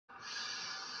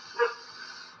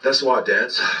That's why I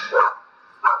dance.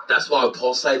 That's why I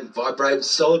pulsate and vibrate and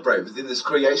celebrate within this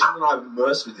creation that I'm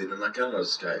immersed within and I cannot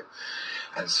escape.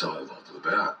 And so I wobble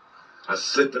about. I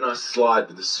slip and I slide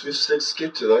with a swift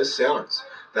skip to those sounds,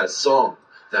 that song,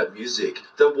 that music.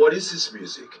 That what is this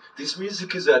music? This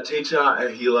music is our teacher, our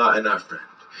healer, and our friend.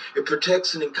 It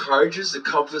protects and encourages, it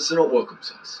comforts and it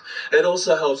welcomes us. It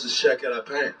also helps us shake out our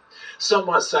pain. Some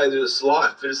might say that it's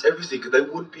life, but it's everything, and they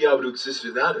wouldn't be able to exist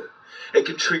without it. It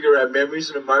can trigger our memories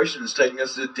and emotions, taking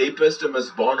us to the deepest and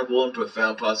most vulnerable and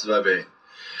profound parts of our being.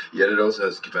 Yet it also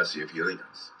has the capacity of healing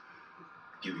us,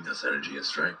 giving us energy and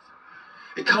strength.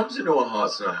 It comes into our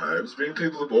hearts and our homes, bringing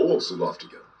people of all walks of life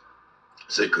together.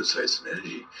 So you could say it's an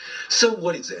energy. So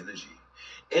what is energy?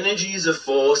 Energy is a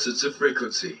force, it's a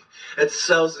frequency. It's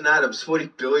cells and atoms,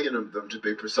 40 billion of them to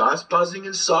be precise, buzzing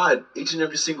inside each and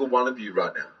every single one of you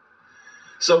right now.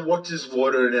 So what does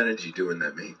water and energy do in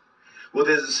that mean? Well,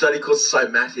 there's a study called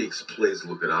cymatics, please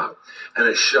look it up. And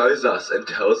it shows us and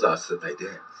tells us that they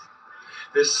dance.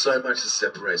 There's so much that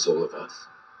separates all of us,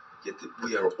 yet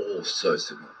we are all so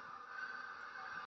similar.